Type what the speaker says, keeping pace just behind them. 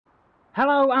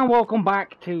Hello and welcome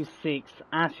back to Six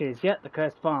Ashes, yet the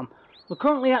Cursed Farm. We're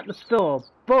currently at the store,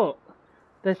 but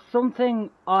there's something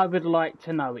I would like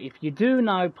to know. If you do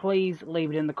know, please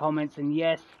leave it in the comments. And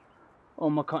yes, all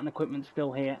my cotton equipment's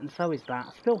still here, and so is that.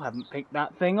 I still haven't picked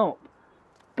that thing up.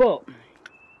 But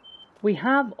we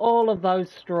have all of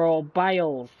those straw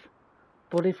bales.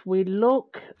 But if we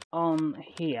look on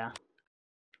here,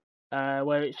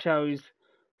 where it shows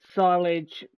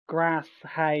silage, grass,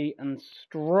 hay and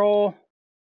straw.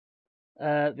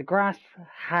 The grass,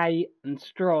 hay and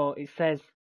straw, it says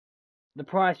the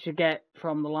price you get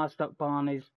from the livestock barn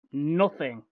is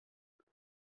nothing.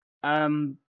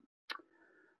 Do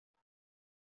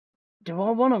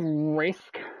I want to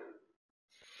risk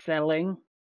selling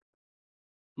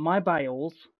my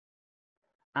bales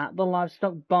at the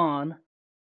livestock barn?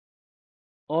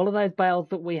 All of those bales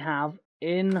that we have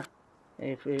in,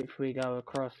 if we go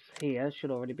across here, should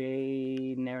already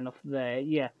be near enough there,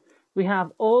 yeah. We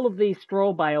have all of these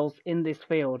straw bales in this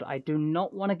field. I do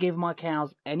not want to give my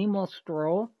cows any more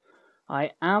straw.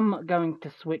 I am going to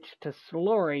switch to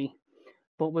slurry.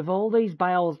 But with all these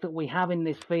bales that we have in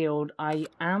this field, I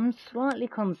am slightly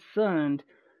concerned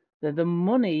that the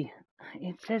money,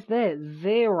 it says there,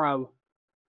 0.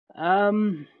 Are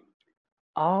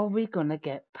we going to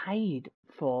get paid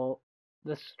for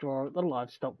the straw at the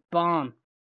livestock barn?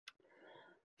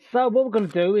 So what we're going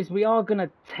to do is we are going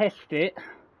to test it.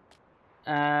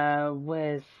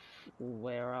 Where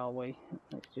are we?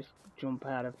 Let's just jump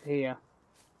out of here.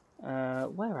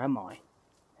 Where am I?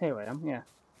 Here I am, yeah.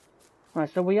 Right,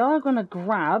 so we are going to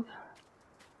grab...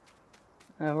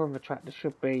 our other tractor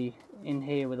should be in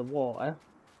here with the water.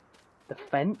 The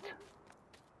fent.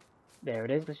 There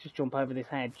it is, let's just jump over this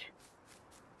hedge.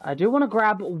 I do want to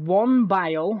grab one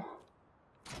bale.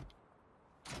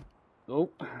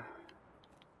 Oh.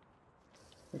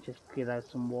 Let's just give out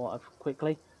some water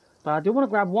quickly. But I do want to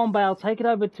grab one bale, take it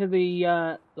over to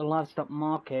the livestock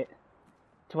market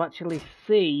to actually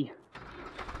see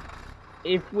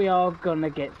if we are going to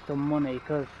get some money.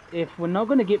 Because if we're not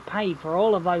going to get paid for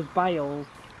all of those bales,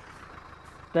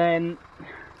 then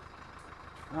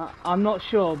I'm not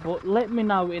sure. But let me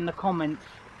know in the comments,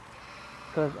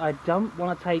 because I don't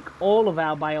want to take all of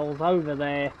our bales over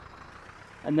there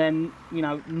and then, you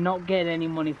know, not get any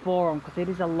money for them, because it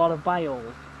is a lot of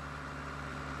bales,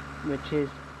 which is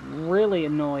really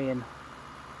annoying.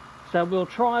 So we'll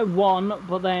try one,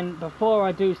 but then before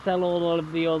I do sell all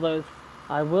of the others,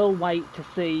 I will wait to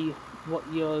see what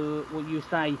you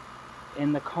say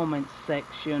in the comments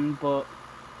section. But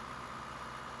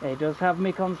it does have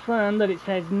me concerned that it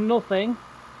says nothing.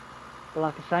 But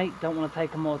like I say, don't want to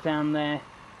take them all down there,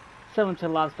 sell them to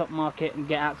the livestock market and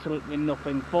get absolutely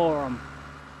nothing for them.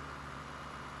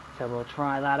 So we'll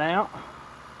try that out.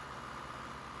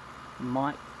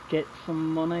 Might get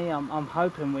some money. I'm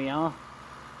hoping we are.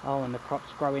 Oh, and the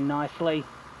crop's growing nicely.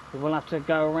 We will have to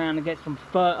go around and get some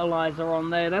fertilizer on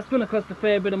there. That's going to cost a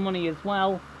fair bit of money as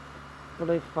well. But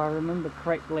if I remember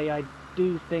correctly, I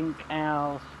do think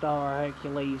our Star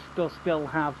Hercules does still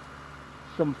have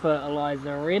some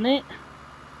fertilizer in it.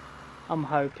 I'm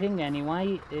hoping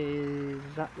anyway. Is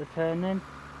that the turn then?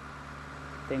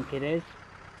 I think it is.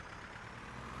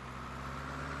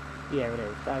 Yeah, it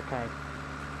is. Okay.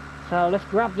 So let's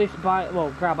grab this bale,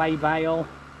 well, grab a bale,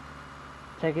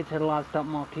 take it to the livestock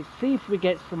market, see if we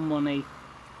get some money.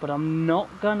 But I'm not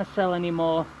going to sell any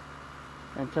more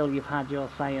until you've had your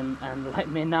say and let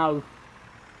me know.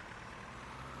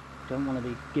 Don't want to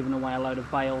be giving away a load of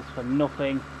bales for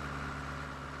nothing.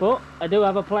 But I do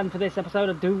have a plan for this episode.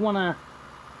 I do want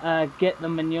to get the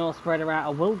manure spreader out. I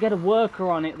will get a worker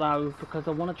on it though, because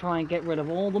I want to try and get rid of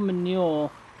all the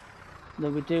manure that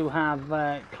we do have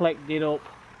collected up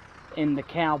in the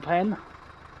cow pen.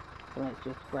 So let's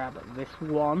just grab this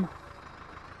one.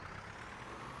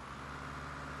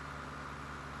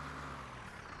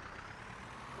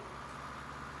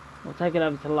 We'll take it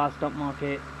over to the livestock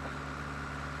market.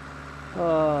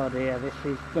 Oh dear, this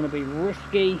is going to be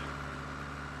risky,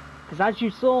 because as you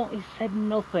saw, it said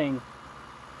nothing.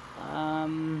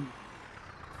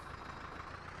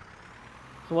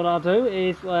 So what I'll do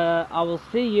is I will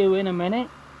see you in a minute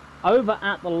over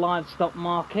at the livestock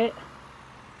market,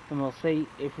 and we'll see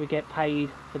if we get paid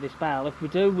for this bale. If we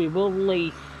do, we will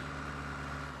lease.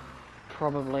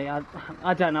 Probably,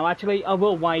 I don't know. Actually, I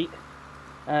will wait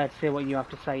to see what you have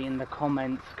to say in the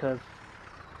comments, because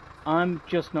I'm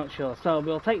just not sure. So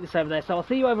we'll take this over there. So I'll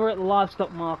see you over at the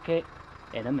livestock market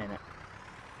in a minute.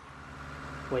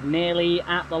 We're nearly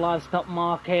at the livestock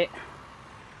market.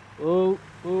 Ooh,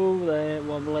 there,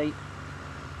 wobbly.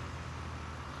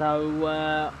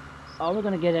 So, are we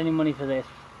going to get any money for this?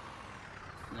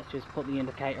 Let's just put the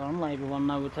indicator on, let everyone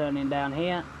know we're turning down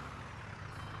here.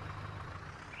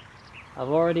 I've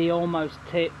already almost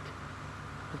tipped,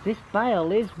 but this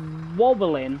bale is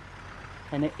wobbling,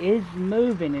 and it is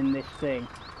moving in this thing.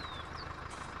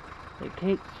 It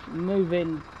keeps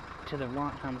moving to the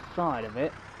right hand side of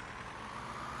it.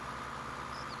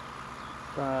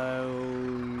 So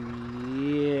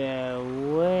yeah,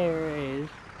 where is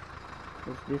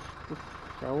this the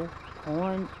sell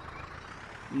point?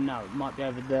 No, it might be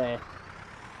over there.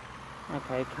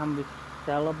 Okay, can we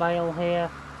sell a bale here?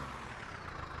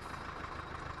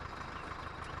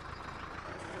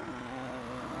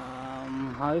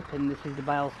 I'm hoping this is the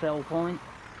bale sell point.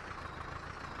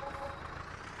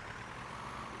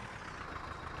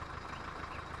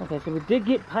 Okay, so we did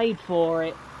get paid for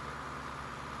it,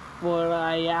 but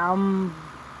I am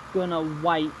gonna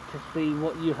wait to see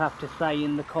what you have to say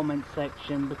in the comment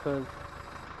section, because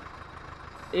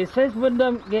it says we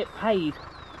don't get paid.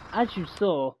 As you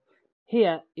saw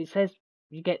here, it says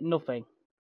you get nothing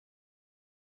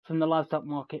from the livestock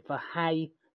market for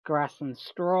hay, grass and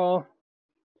straw.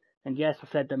 And yes, I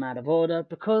said them out of order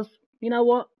because, you know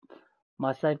what,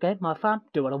 my save game, my farm,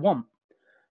 do what I want.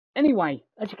 Anyway,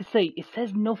 as you can see, it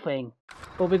says nothing,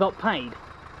 but we got paid.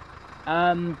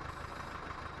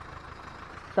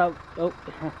 So, oh,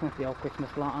 the old Christmas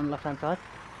light on the left hand side.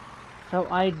 So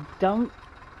I don't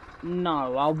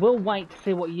know. I will wait to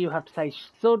see what you have to say.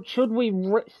 Should we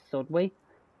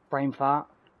brain fart?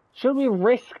 Should we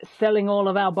risk selling all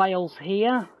of our bales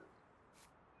here?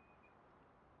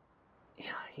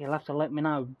 You'll have to let me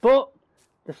know. But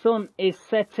the sun is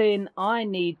setting. I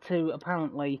need to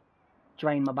apparently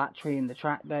drain my battery in the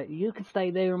tractor. You can stay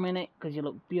there a minute because you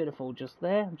look beautiful just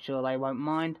there. I'm sure they won't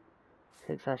mind.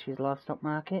 6 Ashes Livestock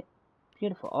Market.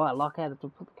 Beautiful. Oh, I like how they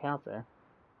put the cows there.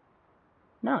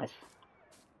 Nice.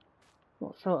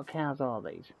 What sort of cows are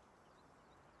these?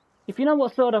 If you know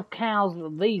what sort of cows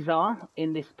these are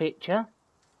in this picture,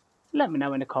 let me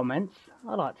know in the comments.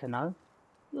 I'd like to know.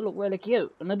 They look really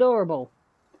cute and adorable.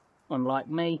 Unlike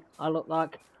me, I look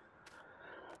like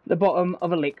the bottom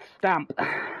of a licked stamp.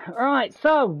 Right,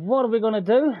 so what are we going to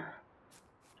do?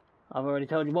 I've already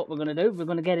told you what we're going to do. We're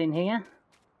going to get in here.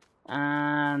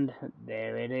 And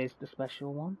there it is, the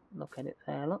special one. Look at it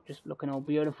there, look, just looking all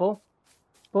beautiful.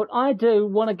 But I do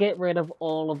want to get rid of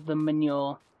all of the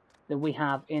manure that we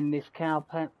have in this cow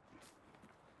pen.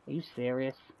 Are you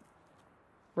serious?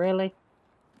 Really?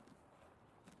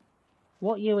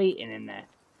 What are you eating in there?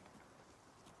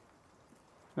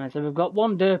 Right, so we've got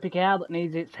one derpy cow that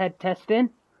needs its head testing.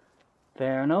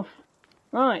 Fair enough.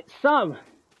 Right, so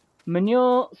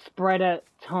manure spreader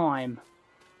time.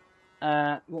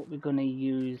 What we're gonna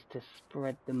use to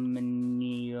spread the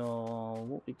manure?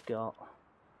 What we got?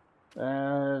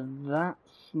 That's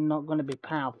not gonna be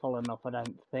powerful enough, I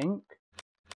don't think.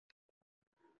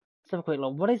 Let's have a quick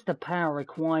look. What is the power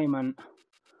requirement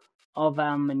of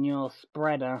our manure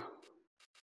spreader?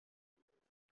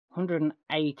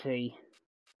 180.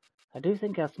 I do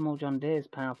think our small John Deere is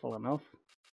powerful enough.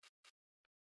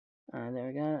 There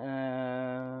we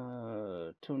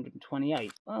go.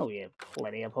 228. Oh yeah,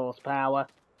 plenty of horsepower.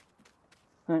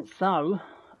 And so,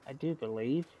 I do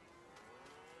believe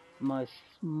my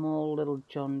small little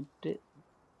John Deere.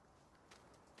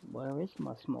 Where is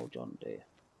my small John Deere?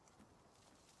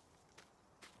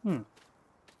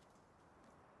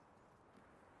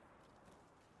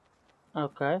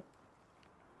 Okay.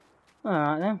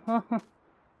 Alright then.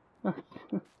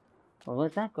 Well,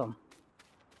 where's that gone?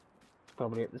 It's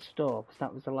probably at the store, because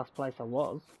that was the last place I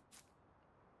was.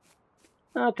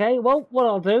 Okay, well, what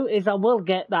I'll do is I will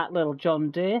get that little John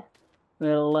Deere.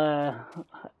 We'll,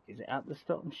 is it at the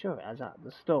store? I'm sure it is at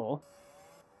the store,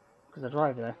 because I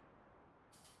drive there.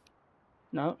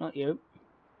 No, not you.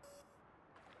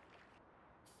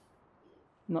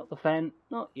 Not the Fen,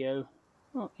 not you.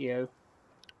 Not you.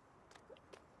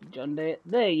 John Deere,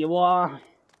 there you are.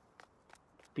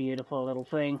 Beautiful little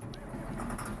thing.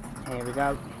 Here we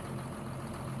go.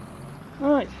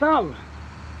 Alright, so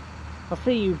I'll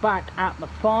see you back at the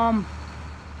farm.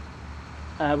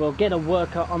 We'll get a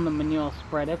worker on the manure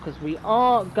spreader, because we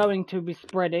are going to be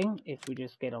spreading, if we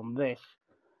just get on this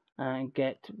and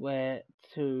get where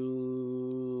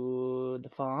to the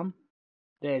farm.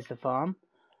 There's the farm.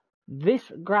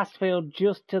 This grass field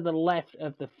just to the left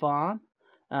of the farm.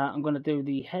 I'm going to do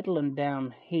the headland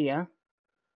down here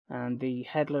and the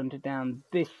headland down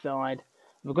this side.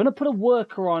 We're going to put a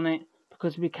worker on it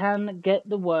because we can get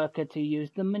the worker to use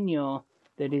the manure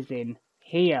that is in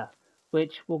here,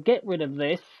 which will get rid of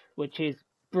this, which is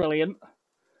brilliant.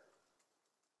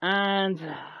 And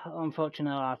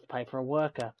unfortunately I'll have to pay for a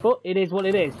worker, but it is what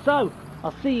it is. So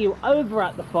I'll see you over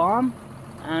at the farm,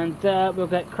 and we'll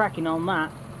get cracking on that,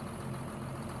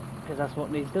 because that's what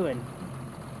needs doing.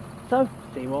 So,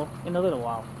 see you all in a little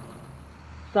while.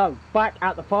 So, back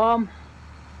at the farm,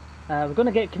 we're going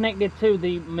to get connected to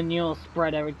the manure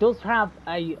spreader. It does have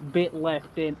a bit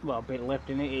left in, well, a bit left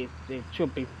in it, it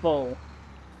should be full.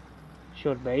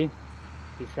 Should be,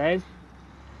 he says.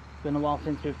 It's been a while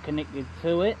since we've connected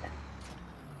to it.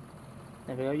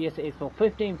 There we go, yes it is for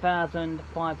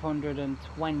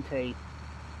 15,520.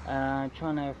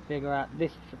 Trying to figure out,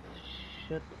 this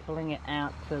should fling it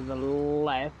out to the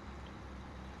left,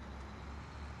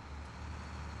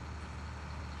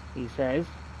 he says.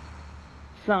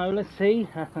 So let's see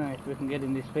if we can get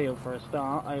in this field for a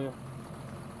start.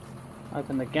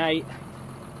 Open the gate.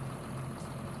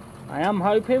 I am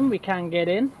hoping we can get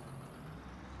in.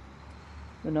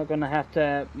 We're not going to have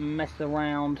to mess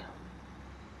around.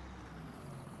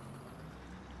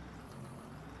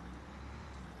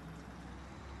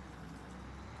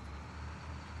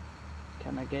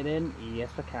 Can I get in? Yes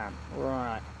I can.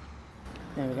 Right.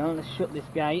 There we go, let's shut this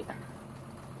gate.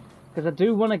 Because I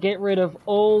do want to get rid of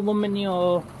all the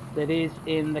manure that is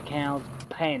in the cow's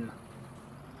pen.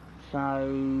 So,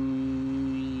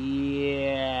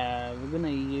 yeah, we're going to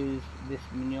use this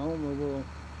manure. We will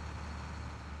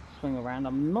swing around.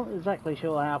 I'm not exactly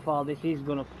sure how far this is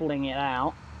going to fling it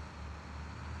out.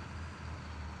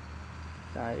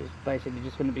 So it's basically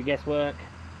just going to be guesswork.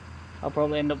 I'll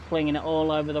probably end up flinging it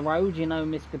all over the road, you know,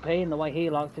 Mr. P, and the way he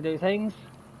likes to do things.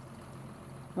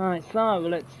 Right, so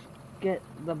let's get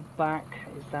the back.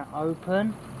 Is that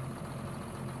open?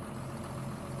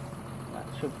 That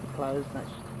should be closed.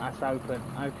 That's open.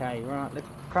 Okay, right, let's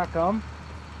crack on.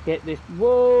 Get this.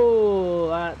 Whoa,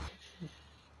 that's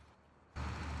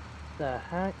the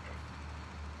heck.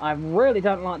 I really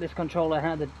don't like this controller,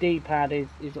 how the D-pad is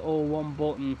all one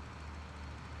button.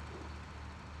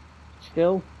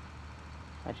 Still,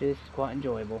 actually this is quite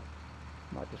enjoyable.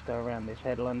 Might just go around this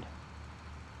headland.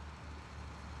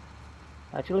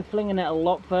 Actually flinging it a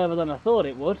lot further than I thought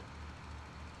it would.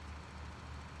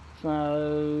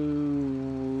 So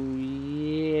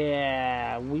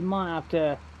yeah, we might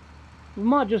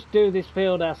just do this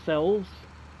field ourselves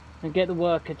and get the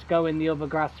worker to go in the other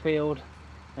grass field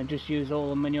and just use all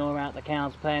the manure out the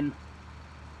cow's pen.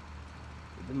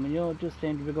 The manure just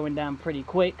seems to be going down pretty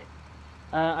quick.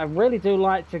 I really do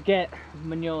like to get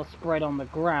manure spread on the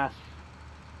grass,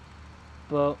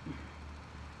 but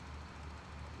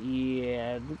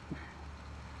yeah,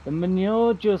 the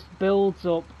manure just builds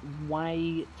up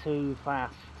way too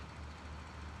fast.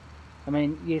 I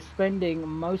mean, you're spending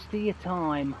most of your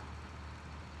time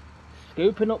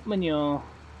scooping up manure,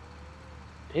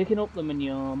 picking up the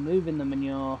manure, moving the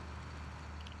manure.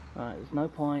 Right, there's no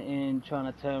point in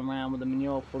trying to turn around with the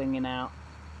manure flinging out.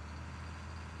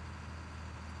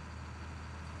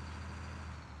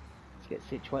 Let's get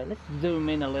situated. Let's zoom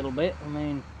in a little bit. I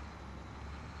mean,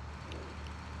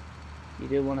 you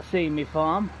do want to see me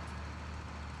farm.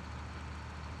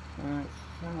 Right,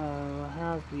 so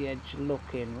how's the edge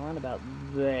looking? Right about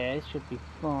there, it should be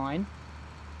fine.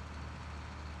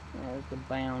 There's the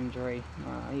boundary.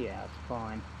 Oh yeah, it's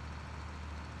fine.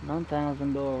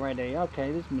 9,000 already.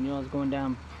 Okay, this manure is going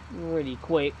down pretty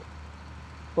quick.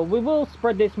 But we will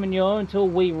spread this manure until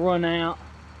we run out.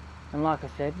 And like I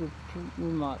said, we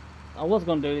might. I was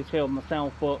going to do this field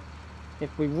myself, but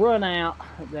if we run out,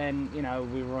 then, you know,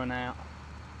 we run out.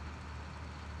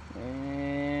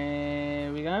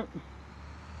 There we go.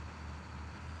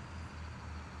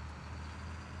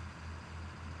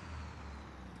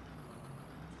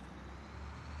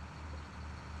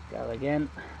 Go again.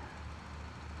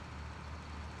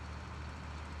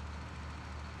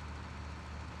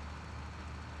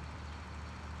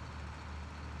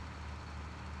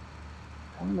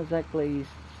 I don't exactly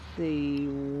see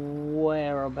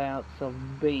whereabouts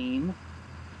I've been.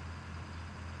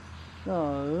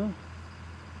 So,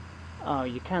 oh,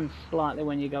 you can slightly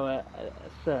when you go at a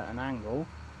certain angle.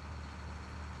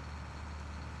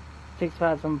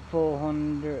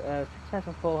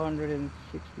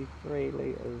 6,463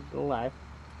 litres left.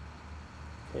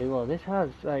 Well, this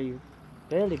has a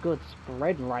fairly good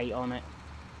spread rate on it.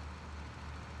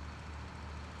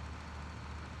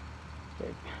 The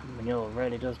manure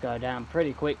really does go down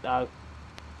pretty quick though.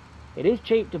 It is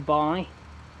cheap to buy,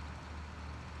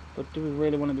 but do we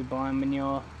really want to be buying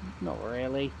manure? Not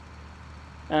really.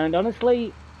 And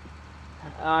honestly,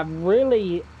 I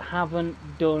really haven't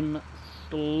done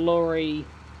slurry,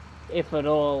 if at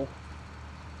all.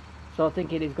 So I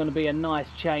think it is going to be a nice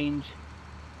change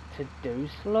to do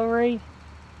slurry,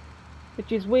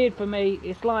 which is weird for me.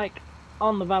 It's like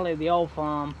on the Valley of the Old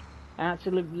Farm, I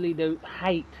absolutely do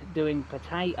hate doing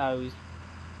potatoes,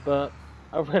 but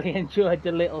I really enjoyed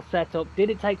the little setup. Did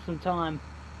it take some time?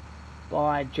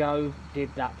 By Jove,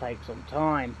 did that take some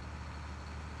time.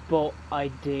 But I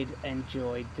did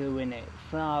enjoy doing it.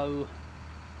 So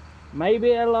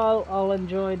maybe I'll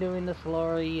enjoy doing the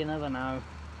slurry, you never know.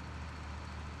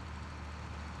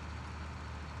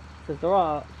 Because there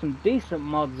are some decent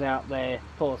mods out there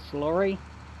for slurry.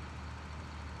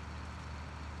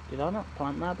 Did I not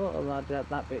plant that bit, or did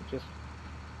that bit just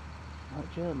not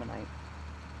germinate?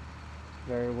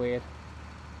 Very weird.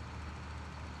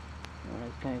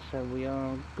 Okay, so we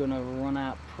are gonna run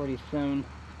out pretty soon.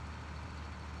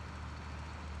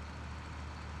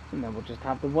 And then we'll just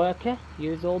have the worker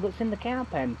use all that's in the cow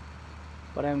pen.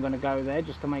 But I'm gonna go there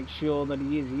just to make sure that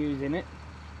he is using it.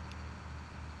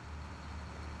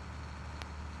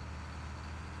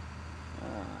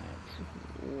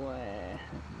 Right, where?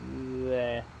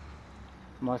 There.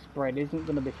 My spread isn't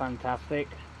gonna be fantastic.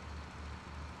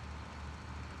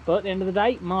 But at the end of the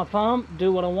day, my farm,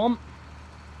 do what I want.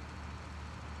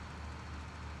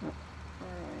 Alright,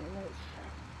 let's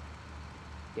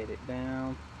get it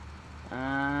down.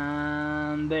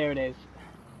 And there it is.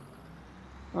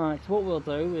 Alright, so what we'll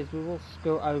do is we will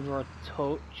scoot over a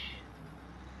touch.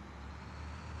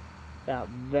 About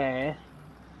there.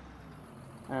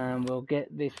 And we'll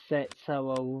get this set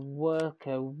so a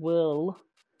worker will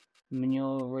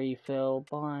manure refill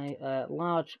by a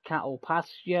large cattle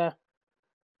pasture.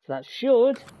 So that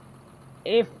should,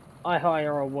 if I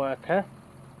hire a worker,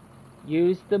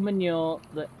 use the manure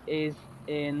that is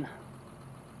in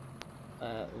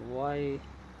why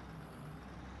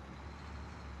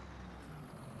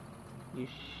you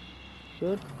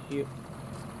should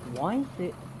why is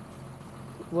it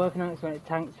working on it when the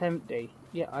tank's empty?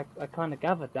 Yeah, I kind of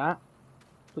gathered that,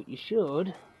 but you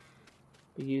should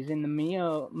be using the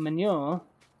manure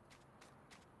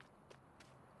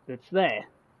that's there.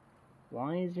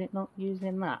 Why is it not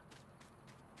using that?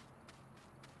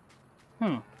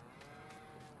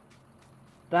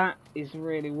 That is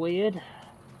really weird.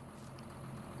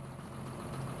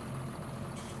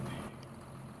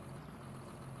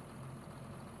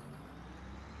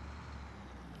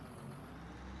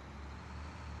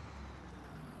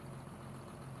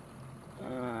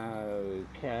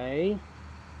 Okay.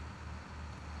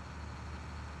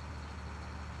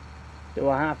 Do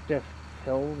I have to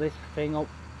fill this thing up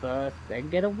first, then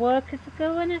get a worker to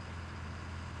go in it?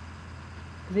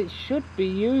 Because it should be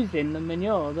using the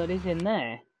manure that is in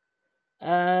there.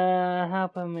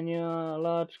 Helper manure,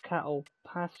 large cattle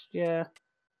pasture.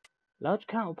 Large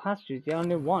cattle pasture is the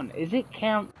only one. Is it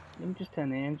count? Let me just turn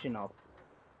the engine off.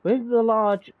 With the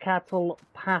large cattle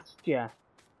pasture,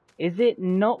 is it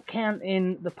not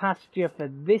counting the pasture for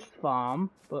this farm?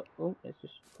 But oh, let's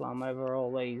just climb over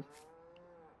all these.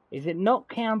 Is it not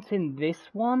counting this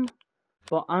one,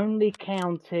 but only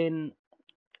counting?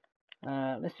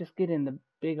 Let's just get in the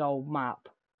big old map.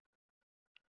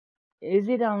 Is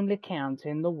it only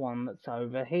counting the one that's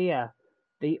over here,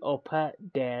 the upper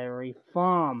dairy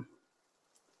farm?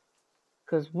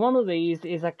 Because one of these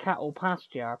is a cattle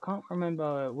pasture. I can't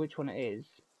remember which one it is.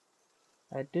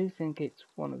 I do think it's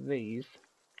one of these.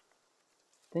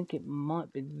 I think it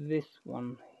might be this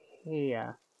one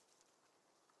here.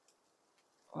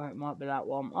 Or it might be that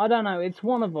one. I don't know. It's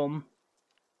one of them.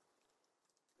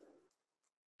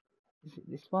 Is it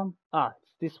this one? Ah,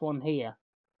 it's this one here.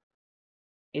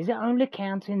 Is it only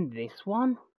counting this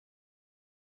one?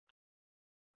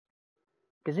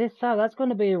 Because if so, that's going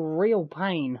to be a real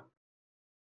pain.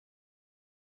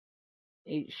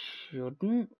 It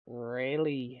shouldn't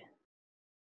really.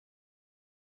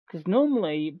 Because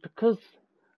normally, because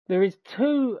there is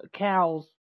two cows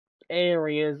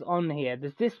areas on here.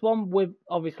 There's this one with,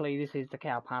 obviously this is the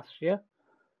cow pasture.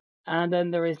 And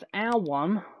then there is our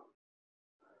one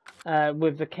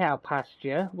with the cow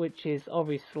pasture, which is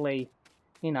obviously,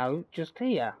 you know, just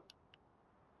here.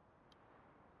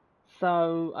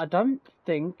 So I don't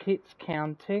think it's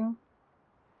counting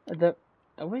the...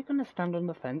 Are we going to stand on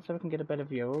the fence so we can get a better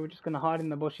view, or are we just going to hide in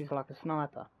the bushes like a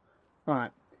sniper? Right.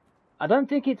 I don't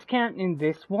think it's counting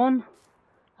this one.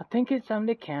 I think it's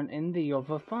only counting the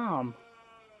other farm.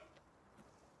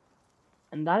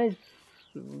 And that is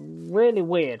really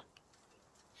weird.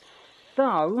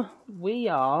 So, we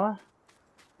are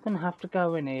going to have to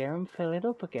go in here and fill it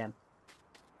up again.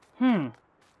 You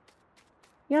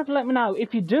have to let me know.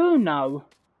 If you do know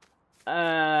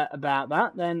about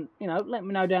that, then, you know, let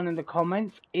me know down in the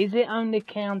comments. Is it only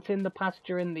counting the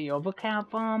pasture in the other cow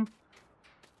farm?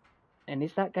 And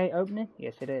is that gate opening?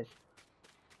 Yes, it is.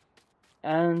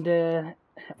 And,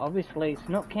 obviously, it's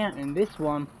not counting this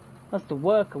one. That's the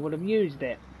worker would have used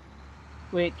it.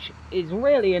 which is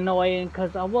really annoying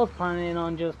because I was planning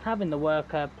on just having the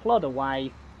worker plod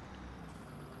away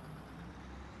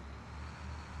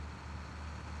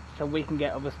so we can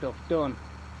get other stuff done.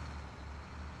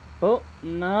 But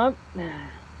no,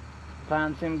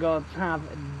 Farm Sim gods have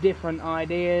different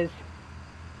ideas,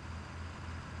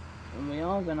 and we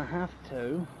are going to have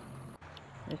to,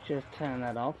 let's just turn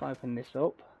that off, open this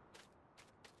up.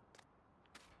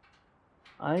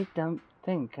 I don't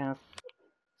think our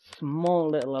small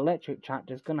little electric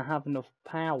tractor is going to have enough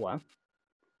power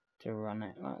to run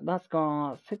it. Right, that's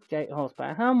got 68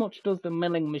 horsepower. How much does the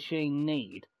milling machine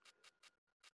need?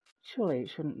 Surely it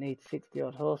shouldn't need 60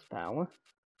 odd horsepower,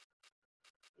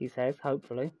 he says,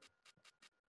 hopefully.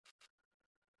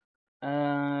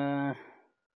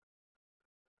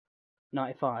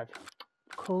 95.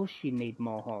 Of course you need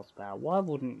more horsepower, why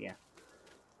wouldn't you?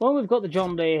 Well, we've got the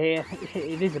John Deere here.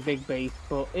 It is a big beast,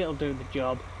 but it'll do the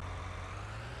job.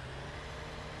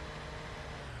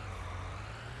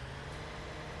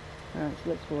 So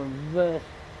let's reverse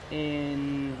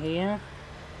in here.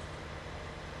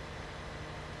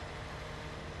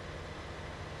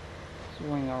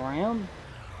 Swing around.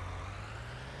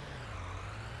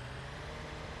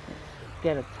 Let's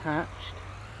get attached.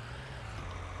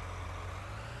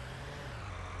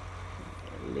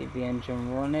 Leave the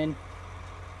engine running.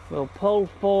 We'll pull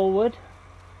forward.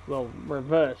 Well,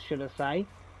 reverse, should I say.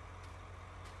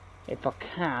 If I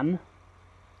can.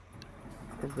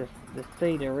 Because the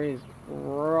seeder is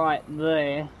right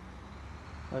there.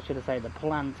 Or should I say the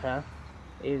planter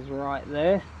is right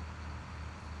there.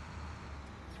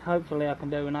 Hopefully I can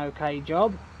do an okay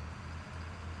job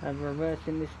of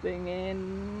reversing this thing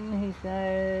in. He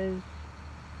says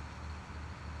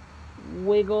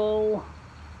wiggle.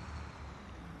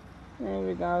 There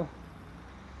we go.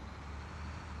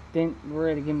 Didn't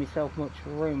really give myself much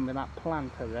room with that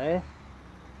planter there.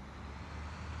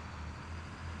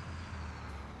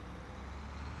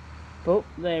 But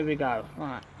there we go.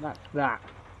 Right, that's that.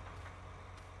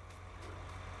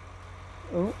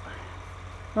 Oh.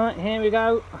 Right, here we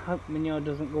go. I hope manure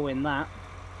doesn't go in that.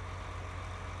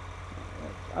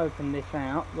 Let's open this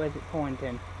out. Where's it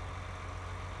pointing?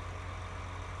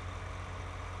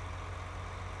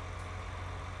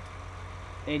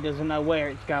 He doesn't know where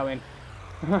it's going.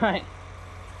 Right.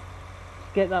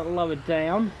 Let's get that lowered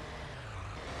down.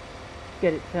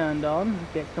 Get it turned on.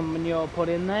 Get some manure put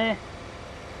in there.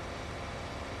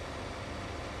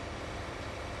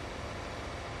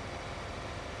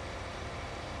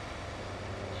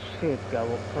 Should go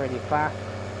up pretty fast.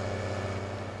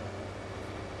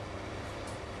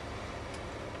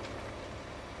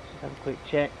 Just have a quick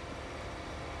check.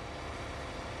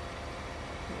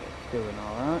 It's doing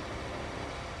alright.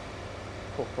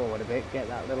 Pull forward a bit, get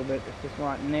that little bit that's just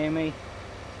right near me.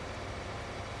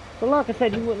 But like I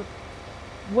said, you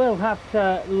will have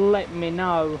to let me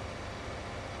know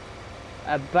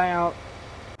about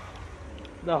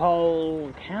the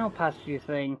whole cow pasture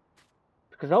thing,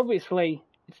 because obviously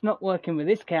it's not working with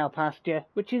this cow pasture,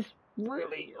 which is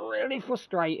really, really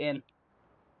frustrating.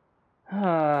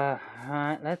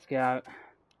 Alright, let's go.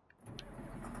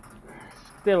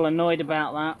 Still annoyed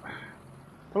about that.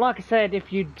 But like I said,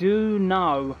 if you do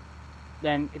know,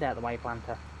 then get out of the way,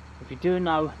 planter. If you do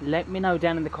know, let me know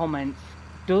down in the comments.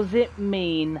 Does it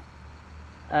mean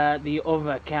the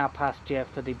other cow pasture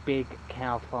for the big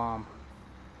cow farm?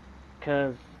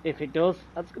 Because if it does,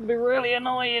 that's going to be really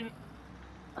annoying.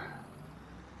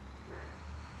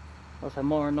 Also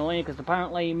more annoying because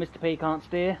apparently Mr. P can't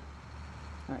steer.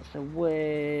 Right, so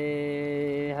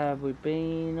where have we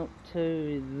been up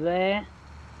to? There.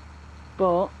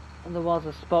 But there was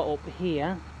a spot up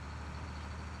here.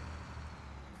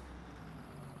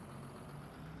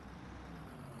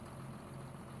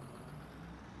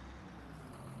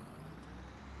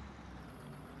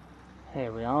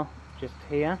 Here we are, just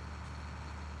here.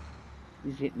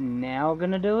 Is it now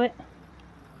gonna do it?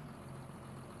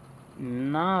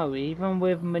 No, even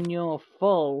with manure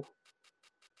full,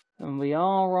 and we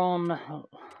are on, there's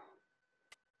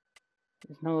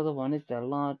no other one, is there?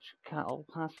 Large cattle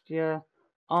pasture,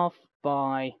 off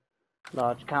by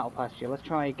large cattle pasture. Let's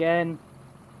try again.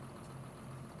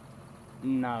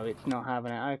 No, it's not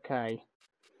having it. Okay.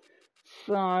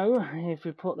 So, if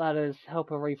we put that as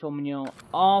helper refill manure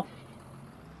off,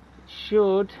 it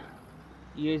should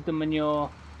use the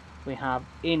manure we have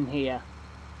in here.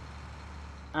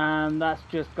 And that's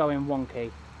just going wonky.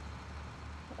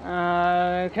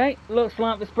 Okay, looks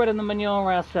like we're spreading the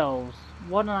manure ourselves.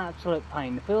 What an absolute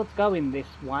pain. The field's going this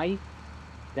way,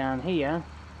 down here.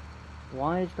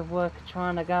 Why is the worker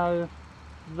trying to go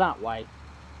that way?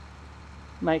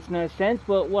 Makes no sense,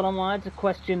 but what am I to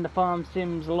question the Farm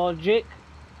Sim's logic?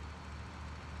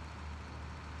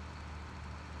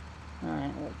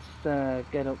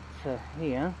 get up to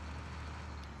here.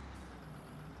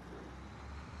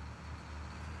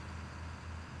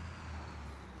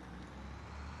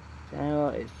 So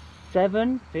it's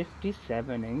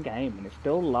 7:57 in game and it's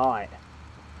still light.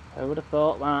 Who would have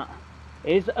thought that?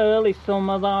 It is early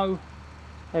summer though.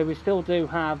 We still do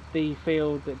have the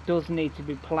field that does need to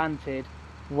be planted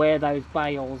where those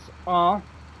bales are.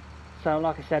 So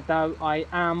like I said though, I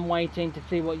am waiting to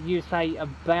see what you say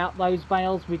about those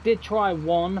bales. We did try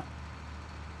one,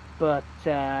 but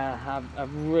I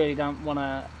really don't want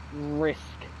to risk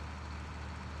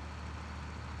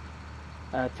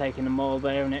taking them all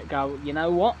there and it go, you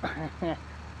know what,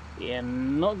 you're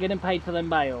not getting paid for them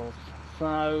bales.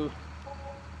 So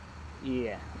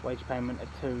yeah, wage payment of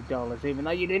 $2 even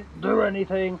though you didn't do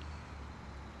anything.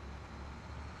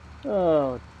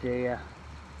 Oh dear.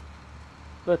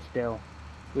 But still,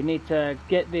 we need to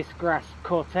get this grass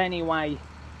cut anyway.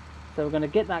 So we're going to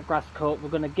get that grass cut, we're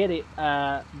going to get it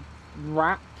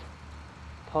wrapped,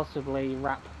 possibly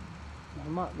wrap, I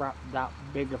might wrap that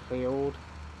bigger field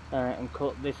and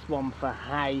cut this one for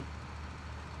hay.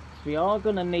 So we are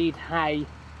going to need hay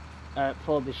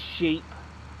for the sheep.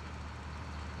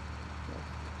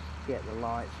 Let's get the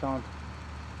lights on.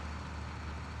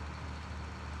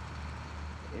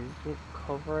 Is it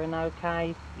covering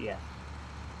okay? Yes.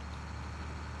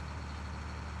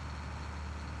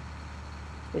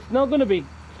 It's not going to be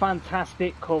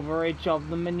fantastic coverage of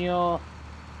the manure,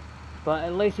 but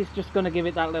at least it's just going to give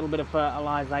it that little bit of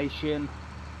fertilisation,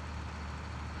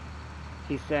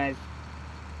 he says,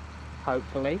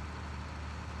 hopefully.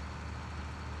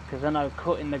 Because I know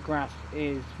cutting the grass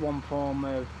is one form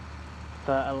of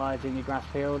fertilising your grass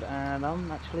field, and I'm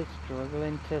actually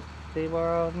struggling to see where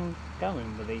I'm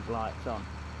going with these lights on.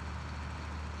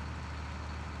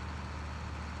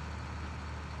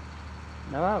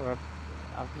 However,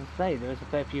 I can say there's a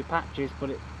fair few patches, but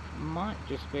it might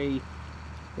just be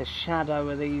the shadow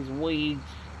of these weeds.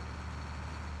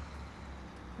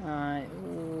 Right,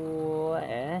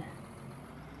 where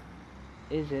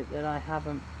is it that I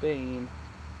haven't been?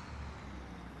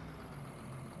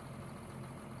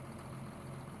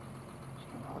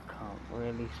 I can't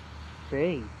really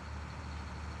see.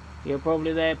 You're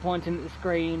probably there pointing at the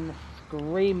screen,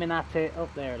 screaming at it. Oh,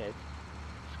 there it is.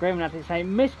 Screaming at it saying,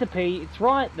 Mr. P, it's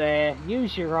right there,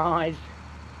 use your eyes.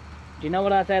 Do you know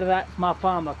what I say to that? It's my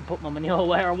farm, I can put my manure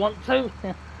where I want to.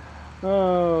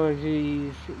 Oh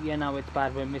jeez, you know it's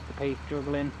bad when Mr. P's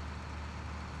struggling.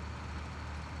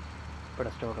 But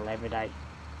I struggle every day.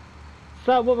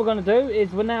 So what we're going to do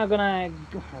is we're now going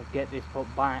to get this put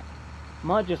back.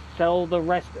 Might just sell the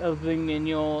rest of the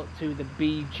manure to the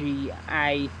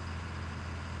BGA.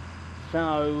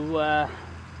 So,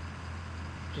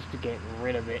 just to get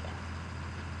rid of it.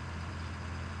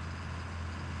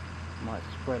 Might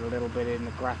spread a little bit in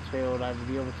the grass field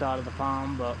over the other side of the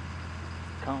farm, but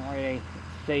can't really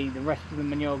see the rest of the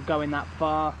manure going that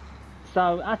far.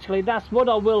 So actually that's what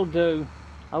I will do.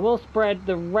 I will spread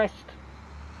the rest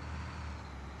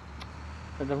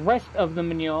of the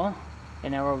manure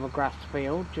in our other grass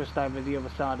field just over the other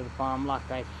side of the farm, like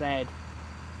I said.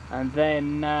 And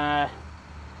then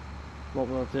what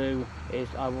we'll do is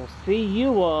I will see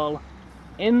you all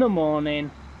in the morning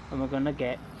and we're going to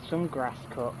get some grass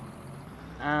cut.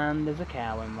 And there's a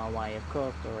cow in my way, of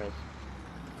course there is.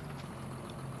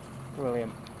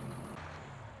 Brilliant.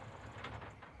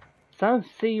 So,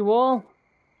 see you all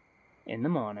in the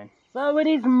morning. So it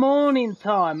is morning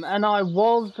time and I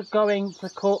was going to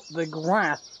cut the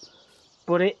grass,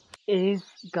 but it is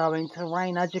going to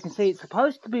rain. As you can see, it's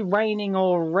supposed to be raining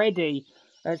already.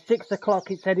 At 6 o'clock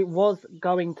it said it was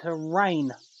going to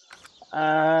rain.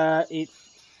 It's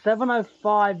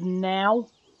 7:05 now.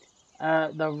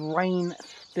 The rain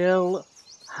still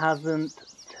hasn't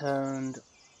turned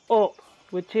up,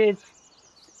 which is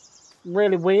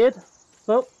really weird,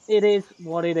 but it is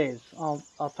what it is.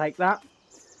 I'll take that.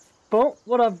 But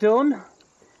what I've done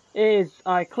is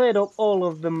I cleared up all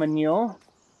of the manure.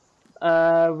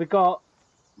 We got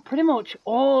pretty much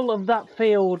all of that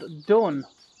field done,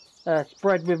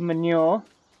 spread with manure,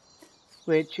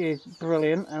 which is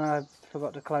brilliant. And I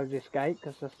forgot to close this gate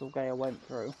because that's the gate I went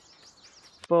through.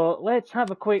 But let's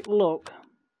have a quick look.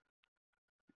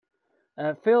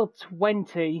 Field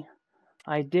 20,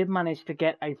 I did manage to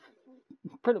get a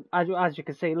pretty, as you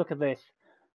can see, look at this.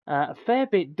 A fair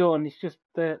bit done. It's just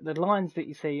the lines that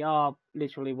you see are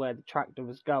literally where the tractor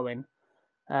was going.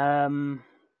 But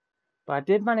I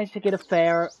did manage to get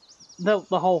the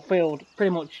whole field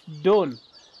pretty much done,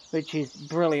 which is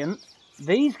brilliant.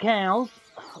 These cows,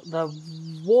 the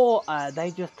water,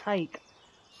 they just take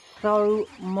so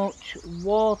much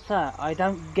water. I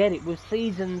don't get it. With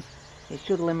seasons, It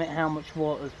should limit how much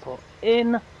water's put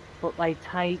in, but they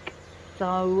take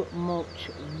so much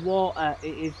water,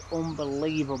 it is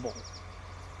unbelievable.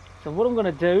 So what I'm going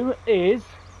to do is,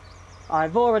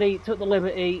 I've already took the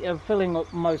liberty of filling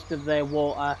up most of their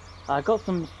water. I got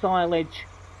some silage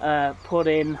put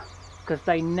in, because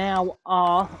they now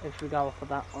are, if we go off of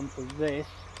that onto this,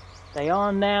 they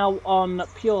are now on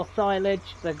pure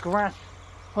silage. The grass,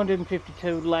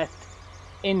 152 left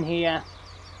in here,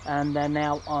 and they're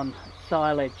now on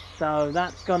silage. So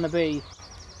that's going to be,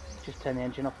 just turn the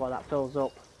engine off while that fills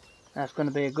up. That's going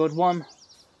to be a good one.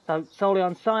 So solely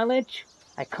on silage.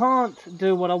 I can't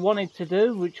do what I wanted to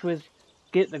do, which was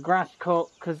get the grass cut,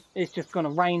 because it's just going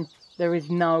to rain. There is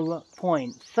no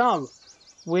point. So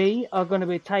we are going to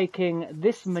be taking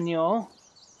this manure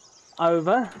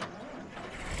over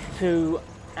to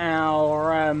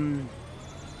our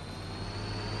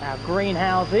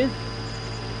greenhouses.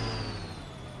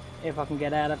 If I can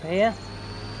get out of here.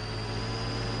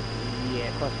 Yeah,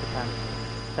 of course we can.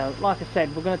 So, like I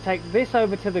said, we're going to take this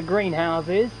over to the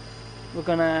greenhouses. We're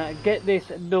going to get this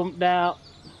dumped out.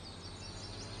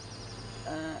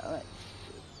 Let's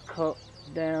cut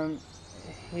down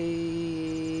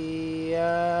here.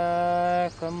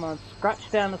 Come on,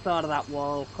 scratch down the side of that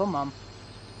wall. Come on.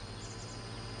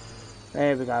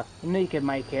 There we go. And you can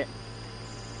make it.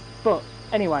 But,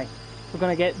 anyway, we're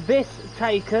going to get this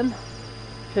taken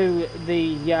to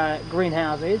the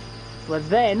greenhouses. We're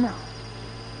then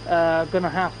going to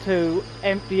have to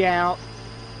empty out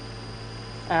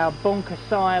our bunker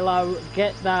silo,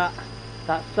 get that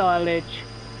silage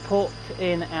put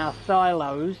in our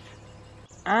silos,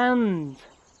 and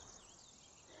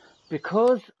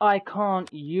because I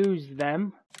can't use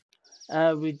them,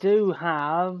 we do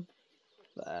have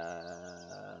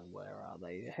where are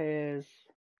they? Here's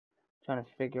trying to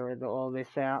figure all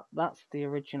this out. That's the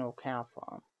original cow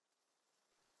farm.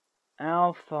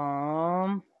 Our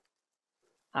farm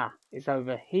is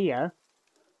over here,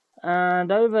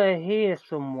 and over here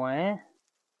somewhere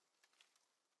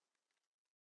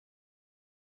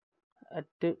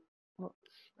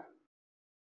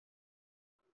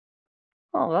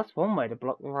oh, that's one way to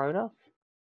block the road off.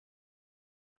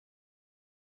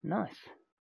 Nice.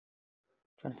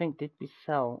 Trying to think, did we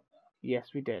sell?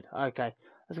 Yes, we did. Okay, I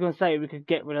was going to say we could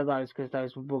get rid of those because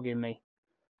those were bugging me,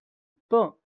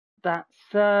 but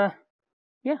that's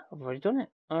yeah, I've already done it.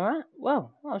 Alright,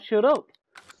 well, I'll shut up.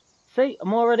 See,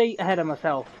 I'm already ahead of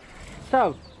myself.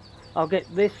 So, I'll get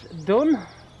this done.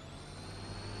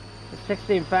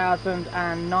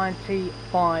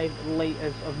 16,095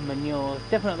 litres of manure. It's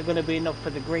definitely going to be enough for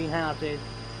the greenhouses.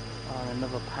 Oh,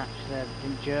 another patch there that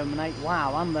didn't germinate.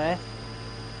 Wow, I'm there.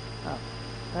 Oh,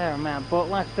 fair amount. But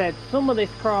like I said, some of this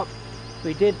crop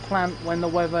we did plant when the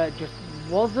weather just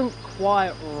wasn't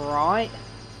quite right.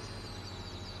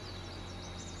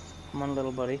 Come on,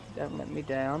 little buddy, don't let me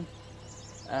down.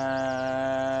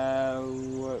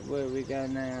 Where we go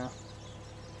now?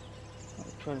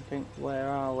 I'm trying to think, where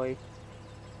are we?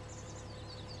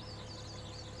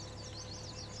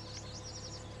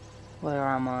 Where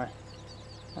am I?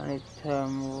 I need to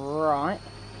turn right.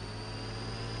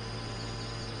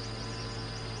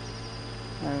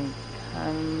 And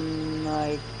can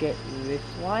I get this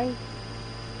way?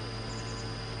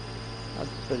 I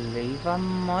believe I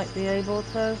might be able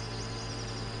to.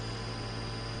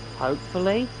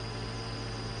 Hopefully.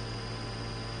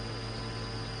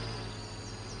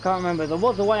 Can't remember. There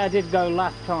was a way I did go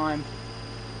last time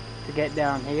to get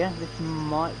down here. This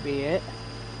might be it.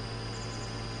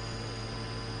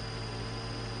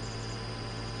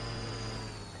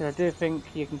 Because I do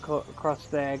think you can cut across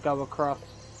there, go across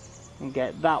and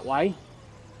get that way.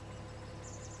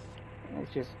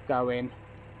 Let's just go in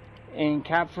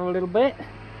cab for a little bit.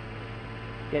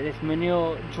 Get this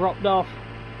manure dropped off.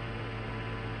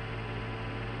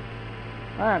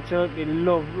 I absolutely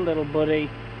love little buddy.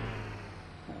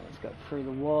 Let's go through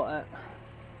the water.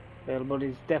 Little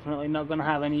buddy's definitely not going to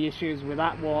have any issues with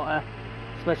that water,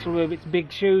 especially with its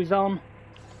big shoes on.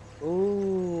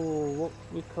 Ooh, what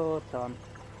we caught on?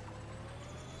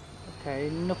 Okay,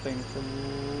 nothing. So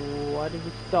why did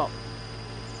we stop?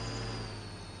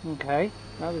 Okay,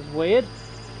 that was weird.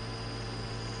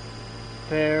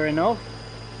 Fair enough.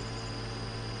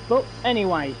 But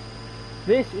anyway,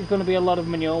 this is going to be a lot of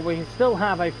manure. We still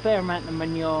have a fair amount of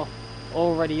manure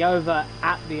already over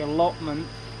at the allotments,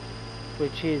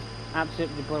 which is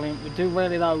absolutely brilliant. We do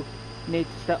really though need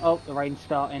to set up the rain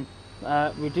starting.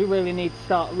 We do really need to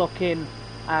start looking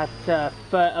at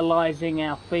fertilising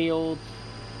our fields,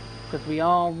 because we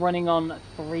are running on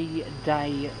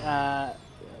 3-day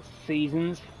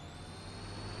seasons,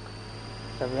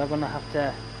 so we are going to have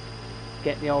to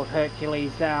get the old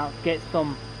Hercules out, get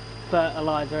some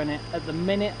fertilizer in it. At the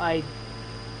minute I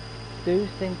do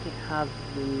think it has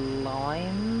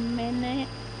lime in it,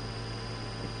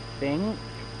 I think.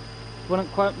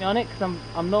 Wouldn't quote me on it because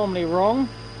I'm normally wrong.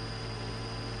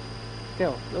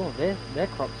 Still, oh, their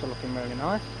crops are looking really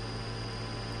nice.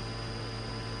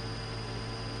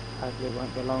 Hopefully it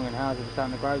won't be long and houses are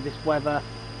starting to grow. This weather.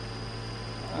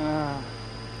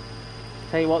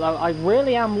 Tell you what though, I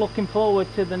really am looking forward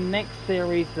to the next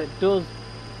series that does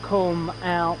come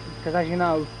out, because as you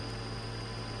know,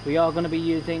 we are going to be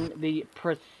using the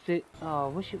I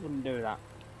wish it wouldn't do that.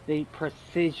 The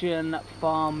precision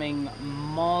farming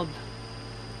mod,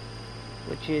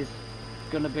 which is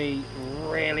going to be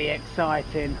really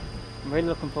exciting. I'm really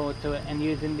looking forward to it, and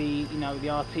using the, you know, the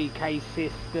RTK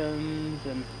systems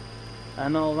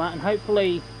and all that, and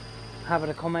hopefully having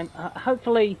a comment.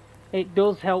 Hopefully it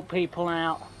does help people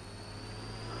out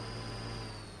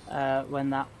when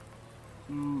that.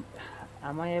 Am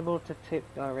I able to tip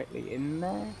directly in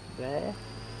there? There.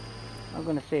 I'm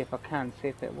going to see if I can, see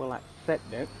if it will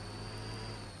accept it.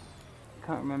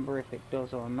 Can't remember if it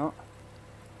does or not.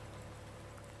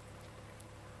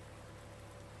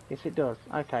 Yes, it does.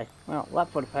 Okay. Well,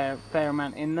 that put a fair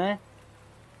amount in there.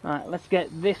 Right, let's get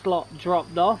this lot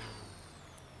dropped off.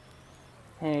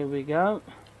 Here we go.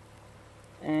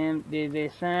 Empty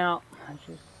this out.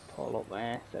 Just pull up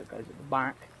there so it goes at the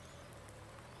back.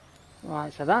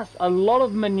 Right, so that's a lot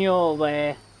of manure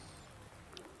there.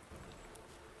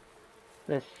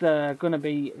 That's going to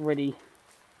be ready.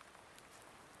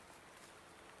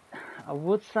 I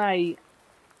would say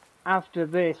after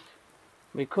this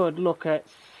we could look at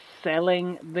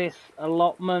selling this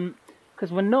allotment,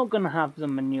 because we're not going to have the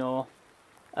manure,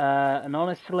 and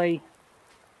honestly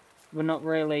we're not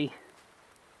really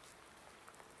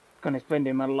going to spend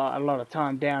him a lot of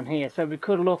time down here, so we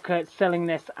could look at selling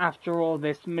this after all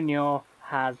this manure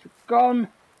has gone.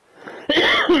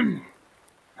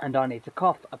 And I need to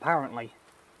cough apparently.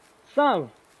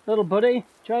 So little buddy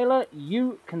trailer,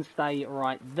 you can stay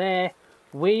right there.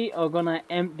 We are going to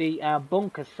empty our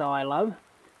bunker silo,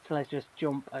 so let's just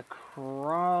jump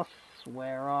across.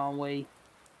 Where are we?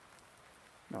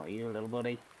 Not you, little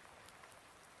buddy.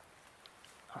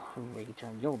 Oh,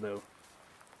 return, you'll do.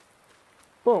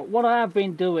 But what I have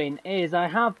been doing is I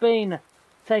have been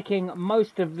taking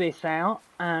most of this out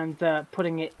and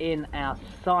putting it in our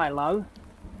silo,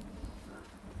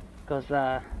 because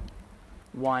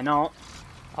why not?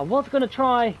 I was going to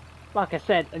try, like I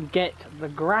said, and get the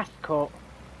grass cut,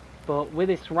 but with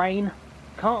this rain,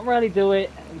 can't really do it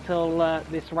until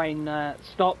this rain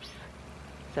stops.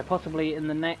 So possibly in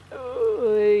the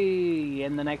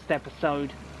next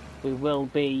episode we will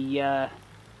be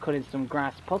cutting some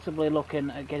grass, possibly looking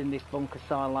at getting this bunker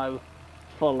silo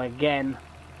full again,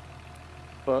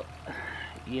 but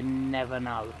you never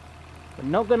know. We're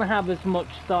not going to have as much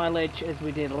silage as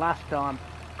we did last time,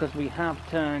 because we have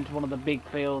turned one of the big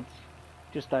fields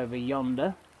just over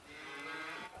yonder,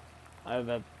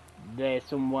 over there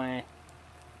somewhere,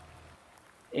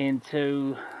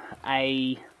 into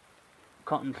a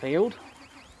cotton field.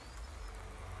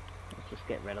 Let's just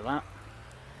get rid of that.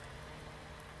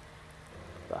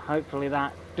 But hopefully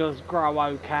that does grow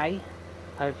okay.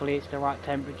 Hopefully it's the right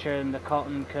temperature and the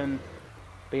cotton can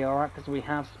be alright, because we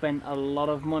have spent a lot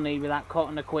of money with that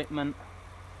cotton equipment.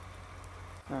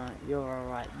 Alright, you're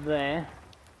alright there.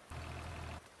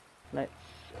 Let's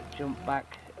jump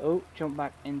back. Oh, jump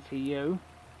back into you.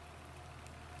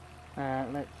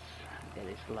 Let's get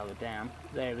this lower down.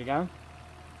 There we go.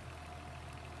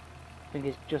 I think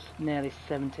it's just nearly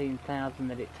 17,000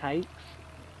 that it takes.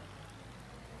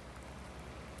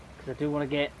 Because I do want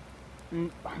to get...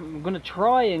 I'm going to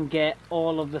try and get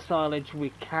all of the silage we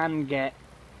can get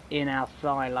in our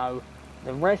silo.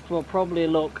 The rest we'll probably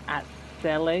look at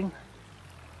selling,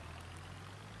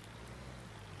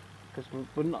 because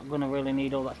we're not going to really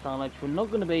need all that silage. We're not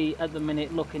going to be at the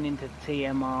minute looking into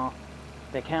TMR.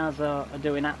 The cows are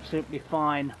doing absolutely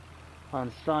fine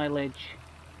on silage,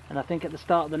 and I think at the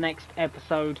start of the next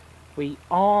episode we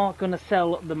are going to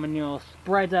sell the manure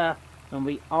spreader, and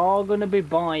we are going to be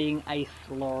buying a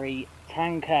slurry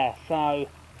tanker. So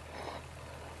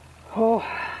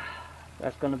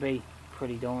that's going to be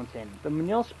pretty daunting. The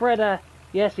manure spreader,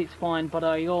 yes, it's fine, but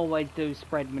I always do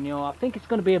spread manure. I think it's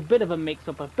going to be a bit of a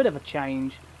mix-up, a bit of a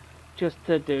change, just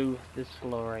to do the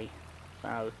slurry.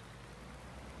 So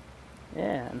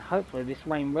yeah, and hopefully this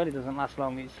rain really doesn't last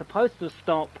long. It's supposed to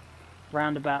stop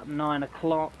round about 9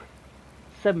 o'clock.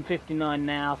 7:59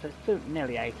 now, so it's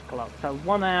nearly 8 o'clock. So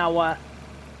 1 hour,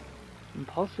 and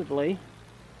possibly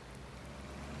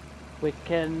we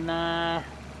can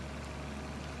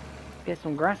get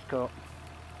some grass cut.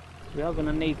 We are going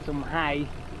to need some hay.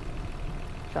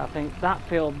 So I think that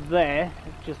field there,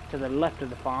 just to the left of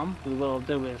the farm, we will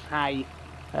do as hay.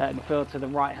 The field to the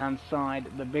right hand side,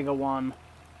 the bigger one,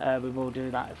 we will do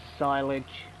that as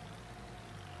silage.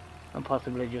 And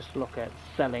possibly just look at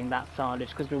selling that silage,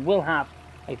 because we will have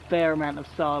a fair amount of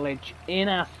silage in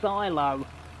our silo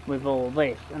with all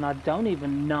this. And I don't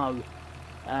even know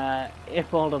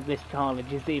if all of this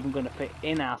silage is even going to fit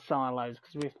in our silos,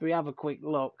 because if we have a quick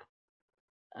look,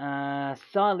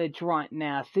 silage right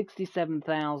now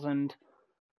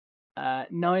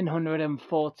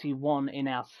 67,941 in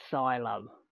our silo,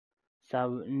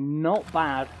 so not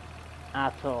bad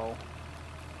at all.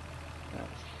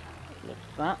 Let's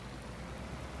lift that.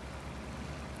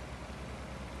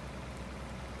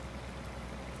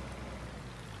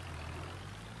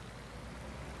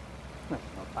 That's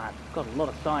not bad. Got a lot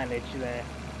of silage there.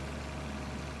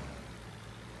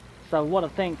 So what I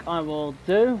think I will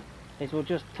do is we'll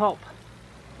just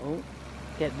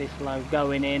get this load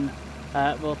going in.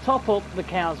 We'll top up the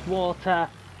cow's water,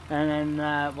 and then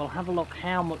we'll have a look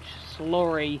how much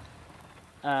slurry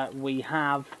we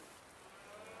have.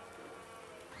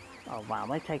 Oh wow,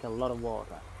 they take a lot of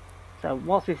water. So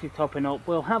whilst this is topping up,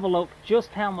 we'll have a look just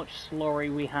how much slurry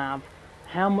we have,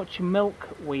 how much milk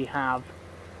we have,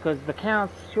 because the cows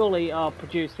surely are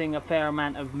producing a fair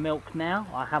amount of milk now.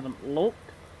 I haven't looked.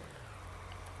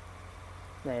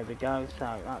 There we go,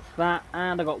 so that's that,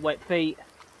 and I got wet feet.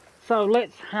 So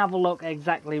let's have a look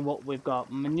exactly what we've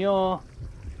got. Manure,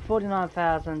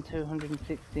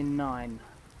 49,269.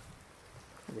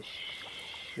 There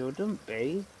shouldn't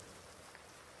be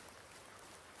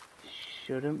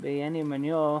any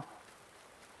manure.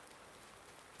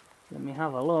 Let me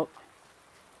have a look.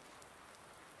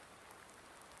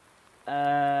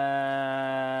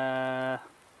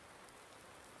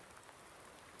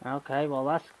 Okay, well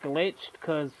that's glitched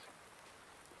because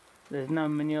there's no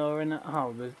manure in it.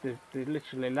 Oh, there's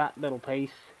literally that little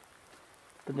piece.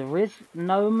 But there is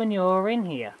no manure in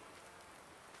here.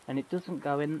 And it doesn't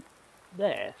go in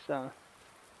there, so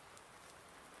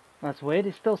that's weird.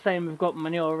 It's still saying we've got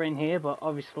manure in here, but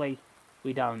obviously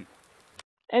we don't.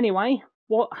 Anyway,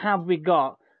 what have we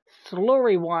got?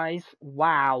 Slurry-wise,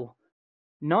 wow.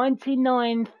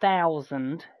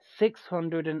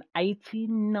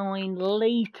 99,689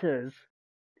 litres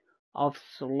of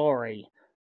slurry.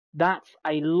 That's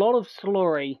a lot of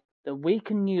slurry that we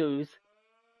can use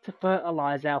to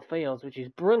fertilise our fields, which is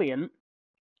brilliant.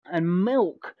 And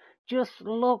milk, just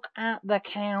look at the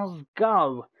cows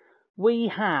go. We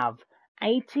have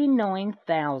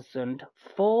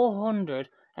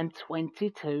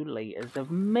 89,422 litres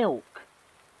of milk.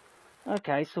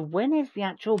 Okay, so when is the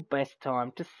actual best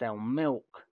time to sell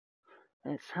milk?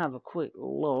 Let's have a quick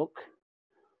look.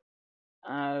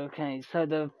 Okay,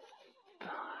 so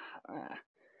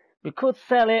we could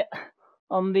sell it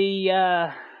on the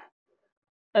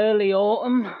early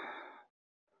autumn,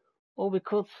 or we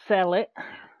could sell it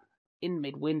in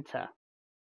midwinter.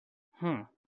 You'll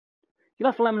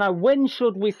have to let me know, when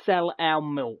should we sell our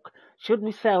milk? Should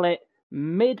we sell it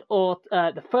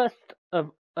the first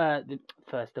of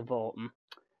autumn?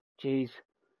 Jeez.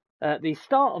 The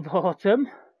start of autumn,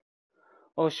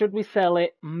 or should we sell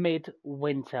it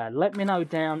mid-winter? Let me know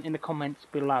down in the comments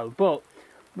below. But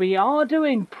we are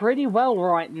doing pretty well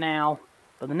right now,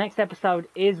 but the next episode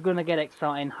is going to get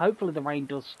exciting. Hopefully the rain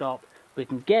does stop. We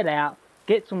can get out,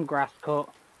 get some grass cut.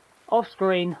 Off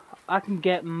screen, I can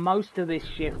get most of this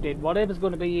shifted. Whatever's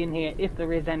going to be in here, if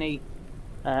there is any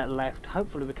left.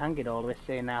 Hopefully we can get all this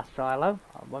in our silo.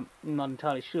 I'm not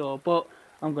entirely sure, but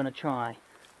I'm going to try.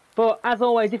 But as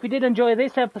always, if you did enjoy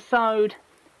this episode,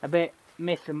 a bit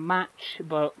miss and match,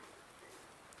 but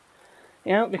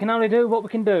you know, we can only do what we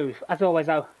can do. As always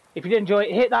though, if you did enjoy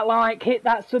it, hit that like, hit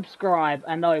that subscribe,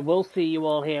 and I will see you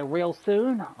all here real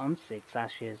soon on Six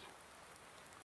Ashes.